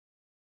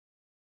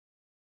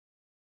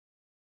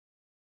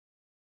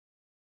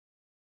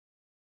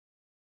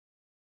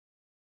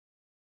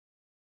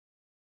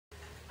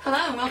Hello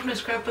and welcome to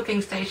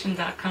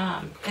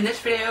scrapbookingstation.com. In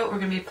this video we're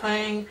going to be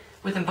playing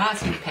with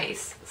embossing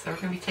paste. So we're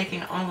going to be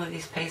taking all of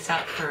these pastes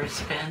out for a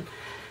spin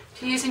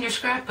to use in your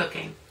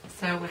scrapbooking.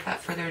 So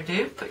without further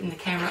ado, putting the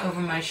camera over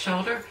my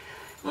shoulder,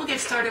 we'll get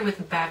started with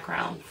the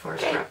background for a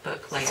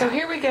scrapbook layout. So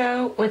here we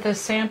go with a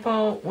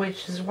sample,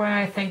 which is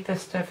why I think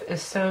this stuff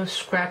is so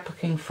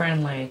scrapbooking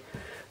friendly.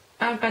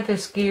 I've got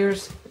this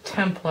gears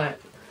template,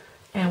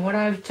 and what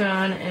I've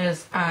done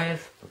is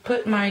I've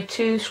put my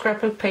two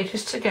scrapbook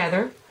pages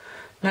together.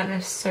 Not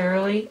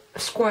necessarily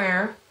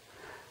square.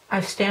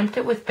 I've stamped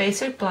it with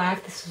basic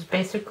black. This is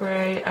basic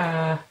gray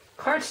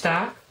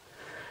cardstock.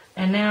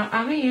 And now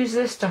I'm going to use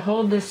this to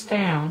hold this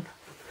down.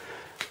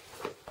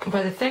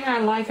 But the thing I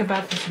like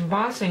about this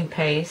embossing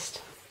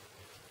paste...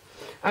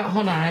 Oh,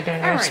 hold on, I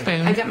got a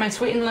spoon. I got my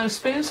sweet and low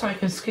spoon so I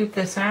can scoop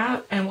this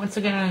out. And once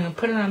again, I'm going to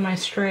put it on my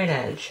straight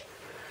edge.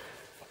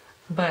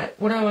 But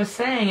what I was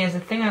saying is the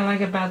thing I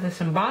like about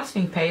this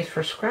embossing paste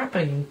for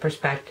scrapbooking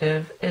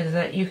perspective is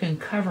that you can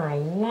cover a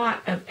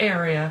lot of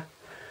area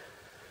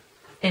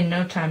in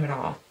no time at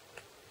all.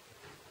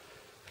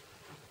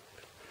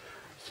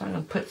 So I'm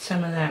going to put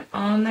some of that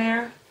on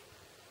there.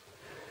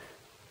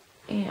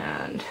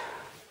 And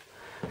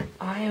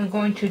I am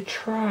going to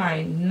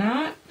try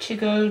not to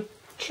go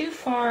too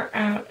far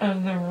out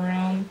of the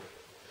realm .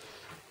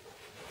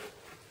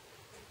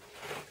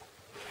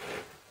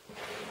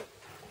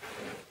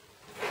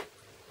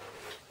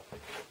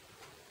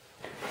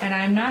 And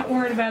I'm not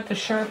worried about the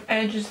sharp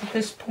edges at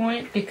this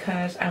point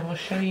because I will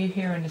show you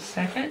here in a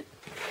second.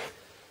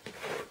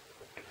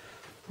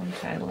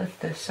 Once I lift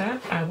this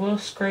up, I will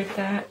scrape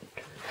that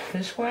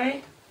this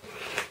way,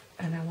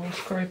 and I will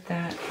scrape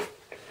that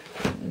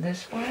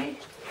this way.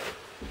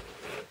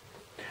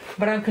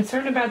 But I'm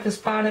concerned about this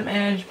bottom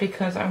edge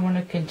because I want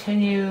to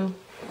continue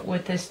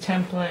with this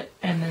template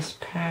and this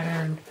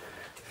pattern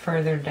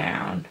further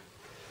down.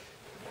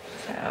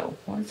 So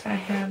once I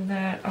have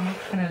that all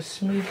kind of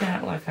smoothed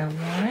out like I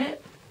want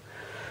it,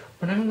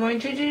 what I'm going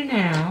to do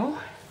now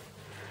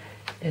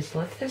is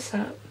lift this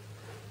up.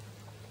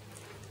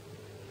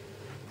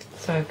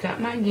 So I've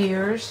got my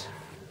gears,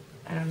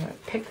 and I'm going to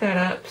pick that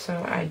up so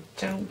I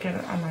don't get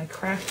it on my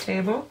craft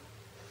table.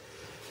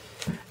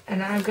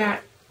 And I've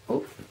got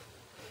a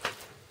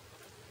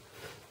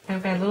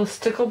little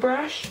stickle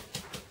brush,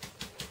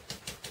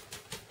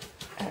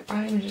 and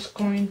I'm just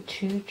going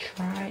to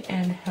try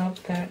and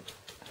help that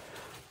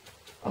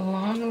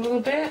along a little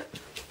bit.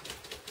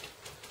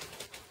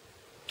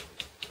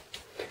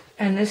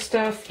 And this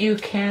stuff you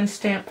can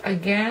stamp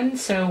again,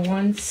 so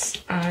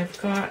once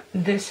I've got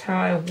this how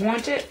I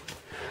want it,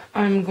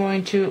 I'm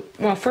going to,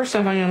 well, first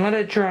off I'm going to let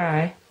it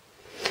dry,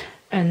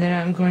 and then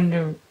I'm going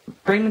to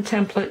bring the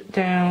template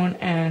down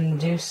and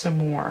do some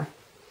more.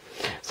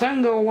 So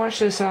I'm going to wash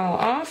this all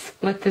off,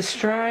 let this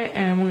dry,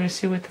 and we're going to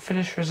see what the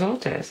finished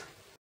result is.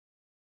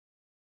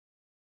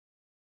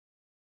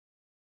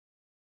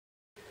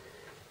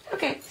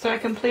 Okay, so I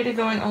completed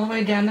going all the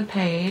way down the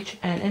page,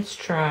 and it's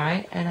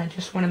dry, and I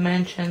just want to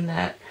mention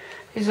that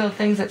these little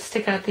things that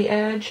stick out the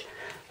edge,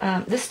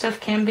 this stuff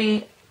can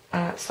be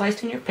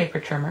sliced in your paper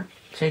trimmer,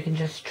 so you can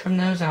just trim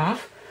those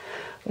off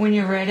when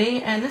you're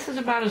ready. And this is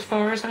about as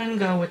far as I can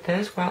go with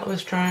this. While it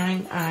was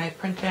drying, I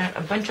printed out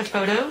a bunch of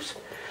photos,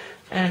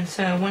 and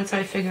so once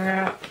I figure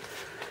out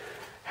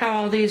how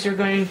all these are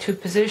going to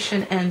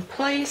position and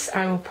place,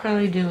 I will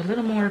probably do a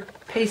little more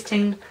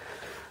pasting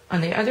on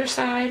the other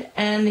side.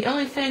 And the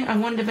only thing I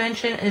wanted to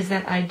mention is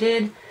that I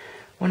did,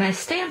 when I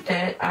stamped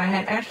it, I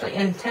had actually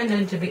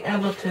intended to be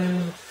able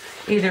to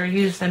either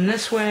use them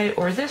this way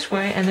or this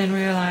way, and then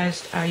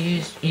realized I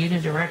used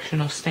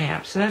unidirectional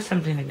stamps. So that's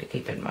something to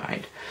keep in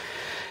mind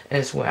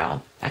as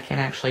well. I can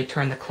actually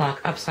turn the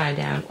clock upside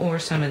down, or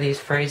some of these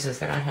phrases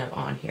that I have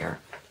on here.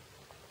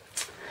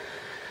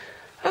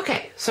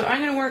 Okay, so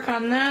I'm going to work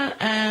on that,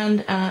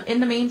 and in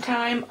the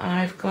meantime,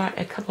 I've got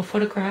a couple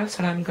photographs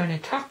that I'm going to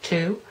talk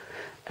to.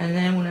 And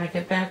then when I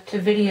get back to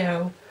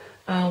video,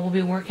 we'll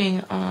be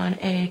working on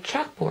a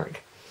chalkboard,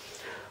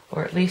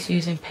 or at least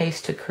using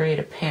paste to create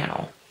a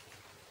panel.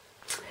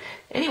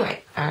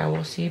 Anyway, I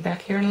will see you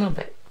back here in a little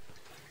bit.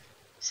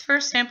 This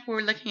first sample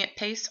we're looking at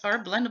pastes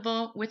are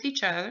blendable with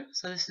each other.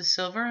 So this is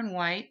silver and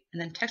white,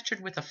 and then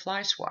textured with a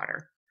fly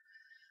swatter.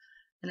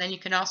 And then you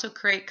can also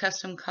create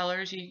custom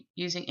colors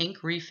using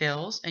ink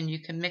refills, and you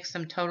can mix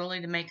them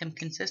totally to make them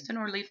consistent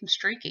or leave them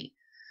streaky.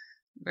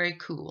 Very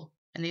cool.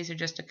 And these are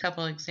just a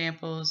couple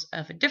examples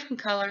of a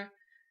different color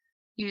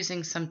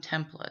using some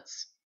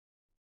templates.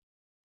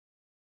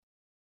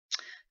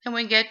 Then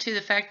we get to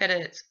the fact that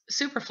it's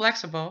super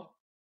flexible.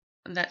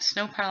 That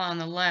snow pile on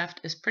the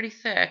left is pretty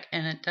thick,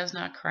 and it does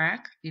not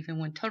crack even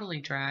when totally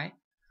dry.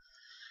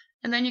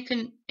 And then you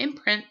can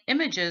imprint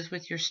images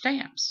with your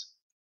stamps.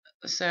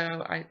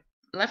 So I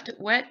left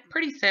it wet,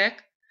 pretty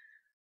thick,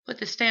 put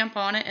the stamp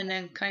on it, and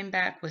then came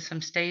back with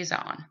some stays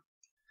on.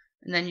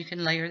 And then you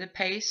can layer the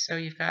paste, so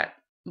you've got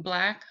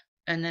black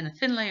and then a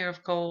thin layer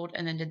of gold,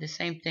 and then did the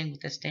same thing with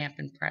the stamp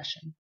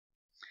impression.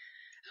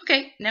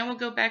 Okay, now we'll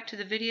go back to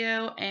the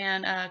video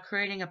and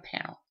creating a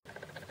panel.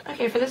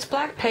 Okay, for this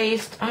black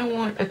paste, I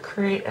want to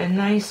create a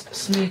nice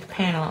smooth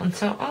panel. And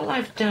so all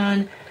I've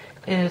done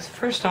is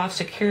first off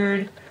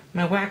secured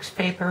my wax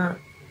paper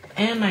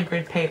and my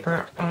grid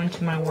paper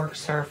onto my work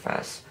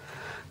surface.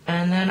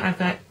 And then I've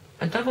got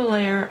a double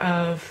layer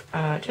of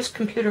just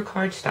computer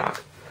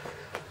cardstock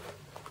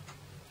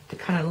to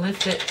kind of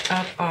lift it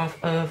up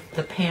off of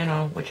the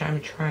panel which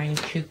I'm trying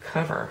to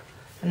cover.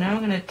 And now I'm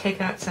going to take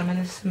out some of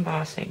this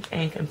embossing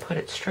ink and put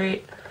it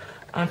straight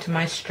onto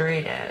my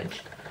straight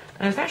edge.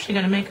 And I was actually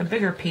going to make a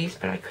bigger piece,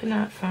 but I could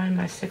not find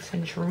my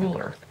 6-inch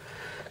ruler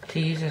to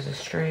use as a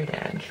straight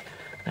edge.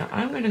 Now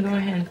I'm going to go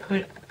ahead and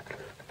put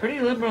a pretty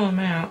liberal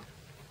amount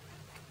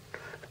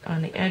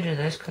on the edge of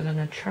this because I'm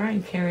going to try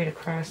and carry it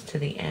across to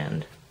the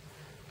end.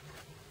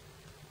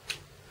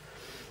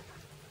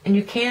 And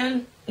you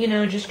can, you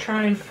know, just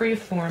try and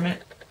freeform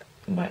it,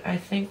 but I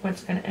think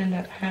what's going to end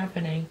up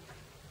happening,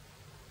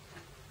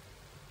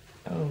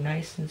 oh,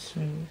 nice and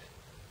smooth,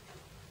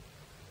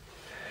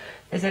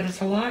 is that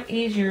it's a lot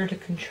easier to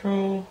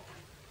control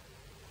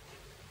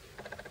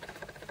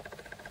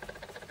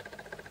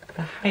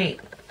the height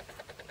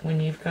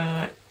when you've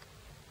got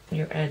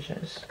your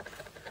edges.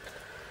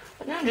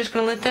 But now I'm just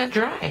going to let that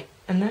dry,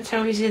 and that's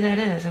how easy that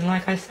is. And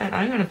like I said,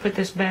 I'm going to put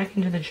this back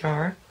into the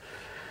jar,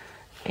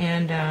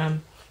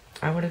 and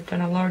I would have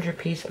done a larger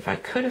piece if I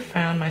could have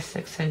found my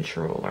 6-inch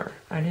ruler.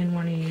 I didn't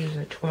want to use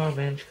a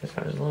 12-inch because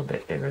I was a little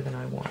bit bigger than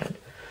I wanted.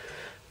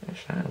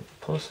 I'll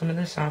pull some of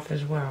this off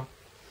as well.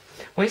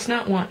 Waste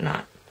not, want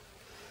not.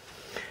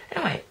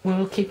 Anyway,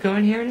 we'll keep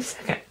going here in a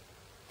second.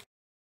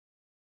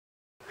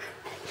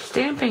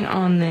 Stamping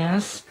on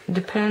this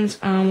depends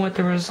on what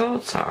the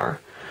results are.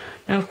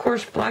 Now, of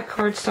course, black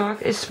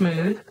cardstock is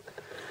smooth.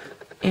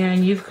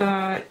 And you've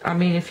got, I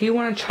mean, if you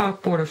want a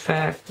chalkboard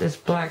effect, this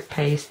black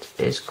paste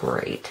is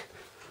great.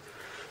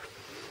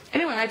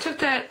 Anyway, I took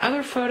that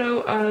other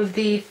photo of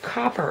the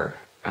copper.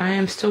 I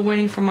am still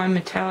waiting for my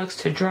metallics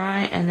to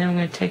dry, and then I'm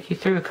going to take you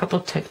through a couple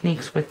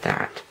techniques with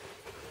that.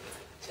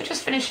 So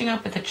just finishing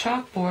up with the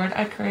chalkboard,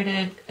 I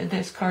created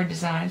this card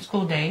design,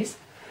 School Days.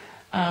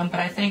 But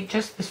I think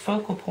just this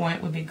focal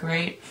point would be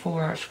great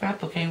for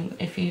scrapbooking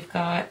if you've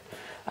got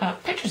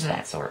pictures of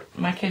that sort.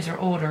 My kids are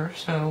older,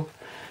 so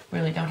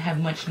really don't have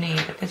much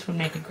need, but this would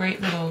make a great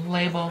little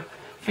label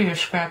for your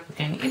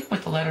scrapbooking, even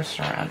with the letters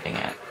surrounding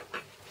it.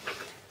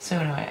 So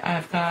anyway,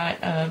 I've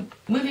got a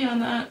movie on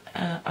that,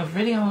 a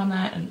video on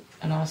that,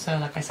 and also,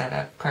 like I said,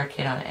 a card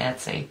kit on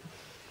Etsy.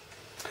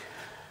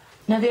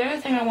 Now the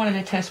other thing I wanted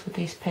to test with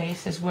these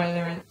pastes is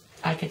whether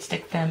I could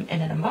stick them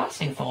in an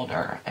embossing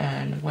folder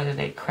and whether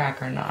they'd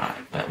crack or not.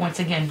 But once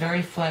again,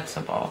 very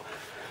flexible.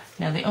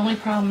 Now the only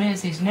problem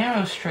is these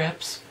narrow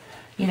strips,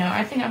 you know,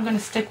 I think I'm going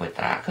to stick with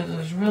that because it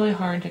was really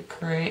hard to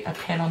create a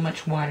panel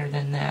much wider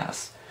than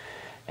this.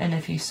 And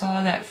if you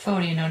saw that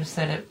photo, you notice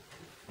that it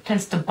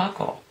tends to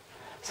buckle.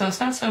 So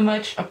it's not so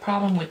much a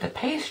problem with the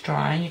paste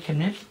drying. You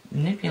can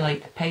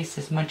manipulate the paste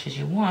as much as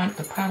you want.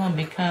 The problem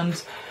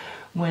becomes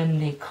when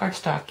the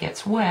cardstock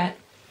gets wet,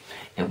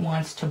 it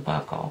wants to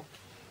buckle.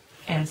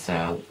 And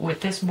so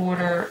with this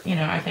border, you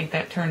know, I think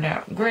that turned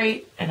out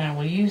great, and I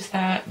will use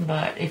that.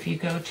 But if you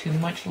go to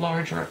much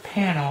larger a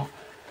panel,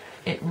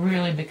 it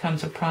really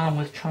becomes a problem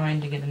with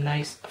trying to get a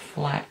nice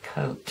flat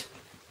coat.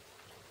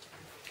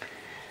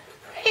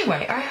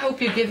 Anyway, I hope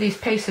you give these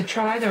pastes a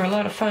try. They're a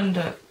lot of fun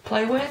to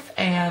play with.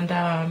 And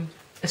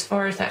as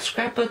far as that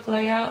scrapbook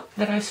layout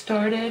that I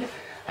started,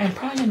 I'm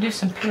probably going to do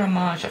some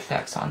pyramage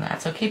effects on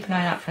that. So keep an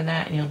eye out for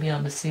that, and you'll be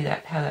able to see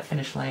that how that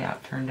finished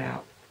layout turned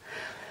out.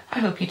 I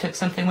hope you took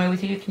something away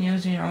with you can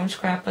use in your own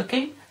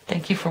scrapbooking.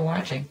 Thank you for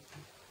watching.